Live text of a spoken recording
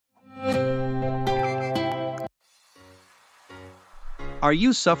Are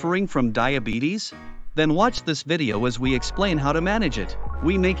you suffering from diabetes? Then watch this video as we explain how to manage it.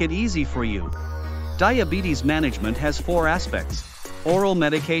 We make it easy for you. Diabetes management has 4 aspects. Oral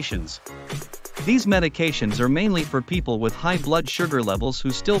medications. These medications are mainly for people with high blood sugar levels who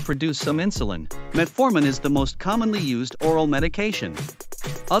still produce some insulin. Metformin is the most commonly used oral medication.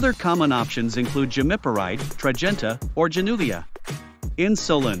 Other common options include gamiparide, Tradjenta, or Januvia.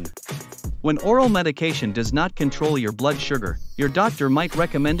 Insulin. When oral medication does not control your blood sugar, your doctor might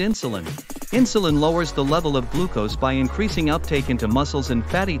recommend insulin. Insulin lowers the level of glucose by increasing uptake into muscles and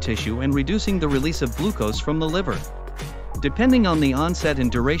fatty tissue and reducing the release of glucose from the liver. Depending on the onset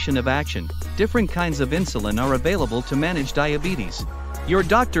and duration of action, different kinds of insulin are available to manage diabetes. Your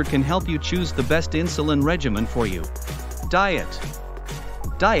doctor can help you choose the best insulin regimen for you. Diet.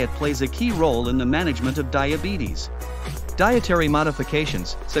 Diet plays a key role in the management of diabetes. Dietary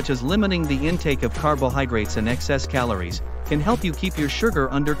modifications, such as limiting the intake of carbohydrates and excess calories, can help you keep your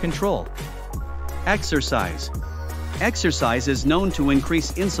sugar under control. Exercise. Exercise is known to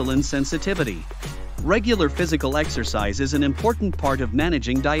increase insulin sensitivity. Regular physical exercise is an important part of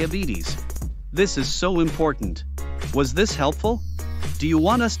managing diabetes. This is so important. Was this helpful? Do you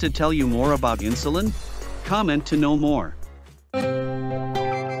want us to tell you more about insulin? Comment to know more.